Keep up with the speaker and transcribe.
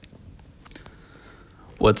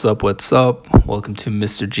What's up? What's up? Welcome to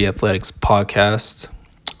Mr. G Athletics podcast.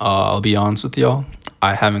 I'll be honest with y'all.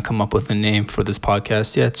 I haven't come up with a name for this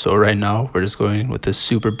podcast yet. So right now we're just going with a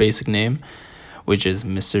super basic name, which is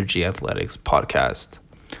Mr. G Athletics podcast.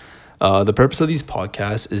 The purpose of these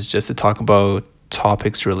podcasts is just to talk about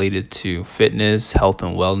topics related to fitness, health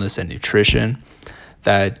and wellness, and nutrition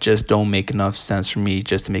that just don't make enough sense for me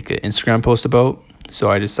just to make an Instagram post about.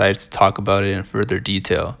 So I decided to talk about it in further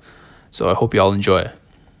detail. So I hope y'all enjoy.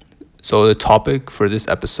 So the topic for this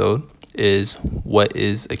episode is, what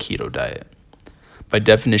is a keto diet? By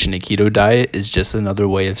definition, a keto diet is just another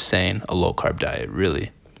way of saying a low carb diet, really.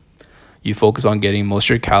 You focus on getting most of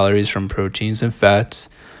your calories from proteins and fats,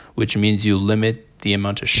 which means you limit the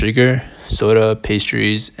amount of sugar, soda,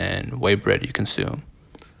 pastries, and white bread you consume.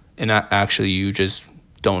 And actually, you just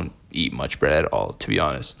don't eat much bread at all, to be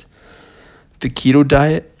honest. The keto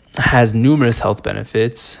diet has numerous health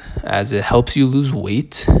benefits as it helps you lose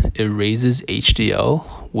weight. It raises HDL,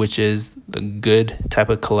 which is the good type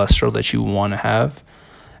of cholesterol that you want to have,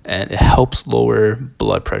 and it helps lower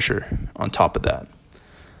blood pressure on top of that.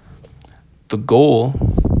 The goal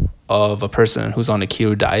of a person who's on a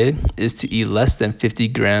keto diet is to eat less than 50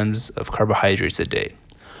 grams of carbohydrates a day,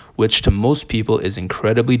 which to most people is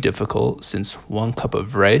incredibly difficult since 1 cup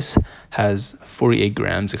of rice has 48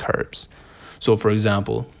 grams of carbs. So for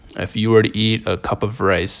example, if you were to eat a cup of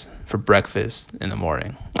rice for breakfast in the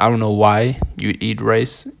morning, I don't know why you eat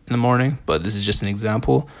rice in the morning, but this is just an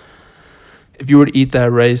example. If you were to eat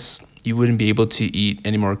that rice, you wouldn't be able to eat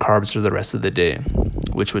any more carbs for the rest of the day,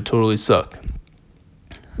 which would totally suck.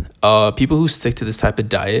 People who stick to this type of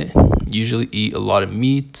diet usually eat a lot of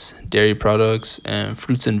meats, dairy products, and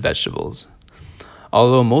fruits and vegetables.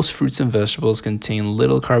 Although most fruits and vegetables contain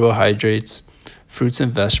little carbohydrates, fruits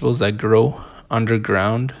and vegetables that grow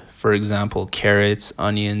underground, for example, carrots,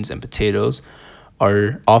 onions, and potatoes,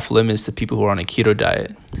 are off limits to people who are on a keto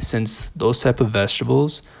diet, since those type of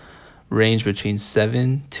vegetables range between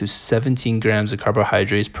 7 to 17 grams of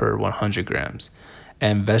carbohydrates per 100 grams,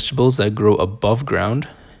 and vegetables that grow above ground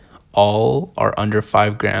all are under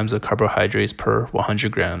 5 grams of carbohydrates per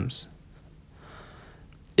 100 grams.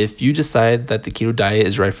 If you decide that the keto diet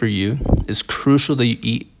is right for you, it's crucial that you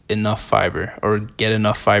eat enough fiber or get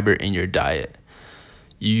enough fiber in your diet.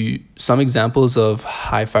 Some examples of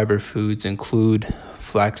high fiber foods include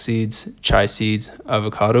flax seeds, chia seeds,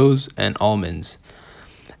 avocados, and almonds.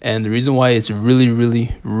 And the reason why it's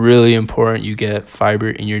really important you get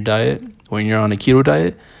fiber in your diet when you're on a keto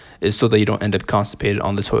diet is so that you don't end up constipated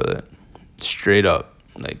on the toilet. Straight up.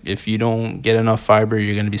 Like, if you don't get enough fiber,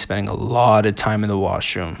 you're going to be spending a lot of time in the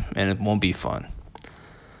washroom, and it won't be fun.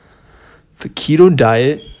 The keto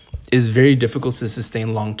diet is very difficult to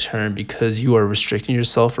sustain long term because you are restricting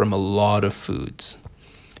yourself from a lot of foods.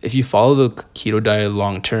 If you follow the keto diet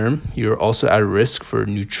long term, you're also at risk for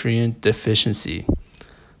nutrient deficiency.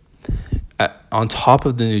 On top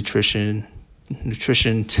of the nutrition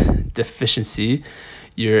deficiency,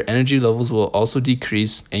 your energy levels will also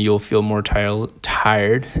decrease and you'll feel more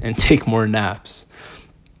tired and take more naps.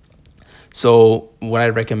 So when I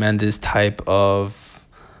recommend this type of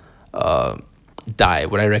diet,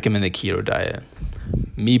 would I recommend the keto diet?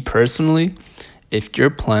 Me personally, if you're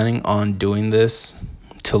planning on doing this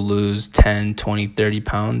to lose 10, 20, 30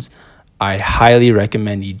 pounds, I highly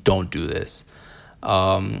recommend you don't do this.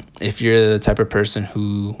 If you're the type of person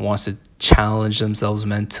who wants to challenge themselves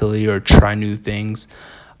mentally or try new things,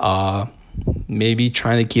 maybe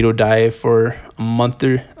trying the keto diet for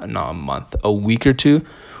a week or two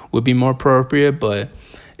would be more appropriate. But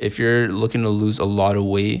if you're looking to lose a lot of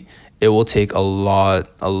weight, it will take a lot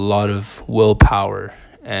of willpower,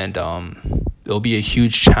 and it'll be a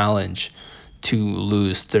huge challenge to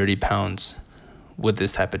lose 30 pounds with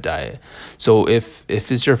this type of diet. So if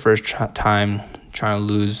it's your first time trying to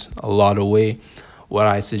lose a lot of weight, what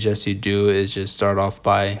I suggest you do is just start off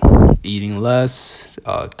by eating less,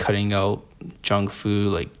 cutting out junk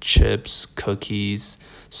food like chips, cookies,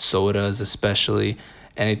 sodas, especially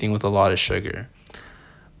anything with a lot of sugar.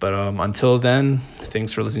 But until then,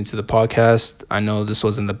 thanks for listening to the podcast. I know this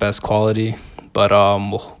wasn't the best quality, but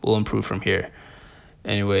we'll improve from here.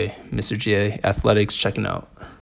 Anyway, Mr. G Athletics checking out.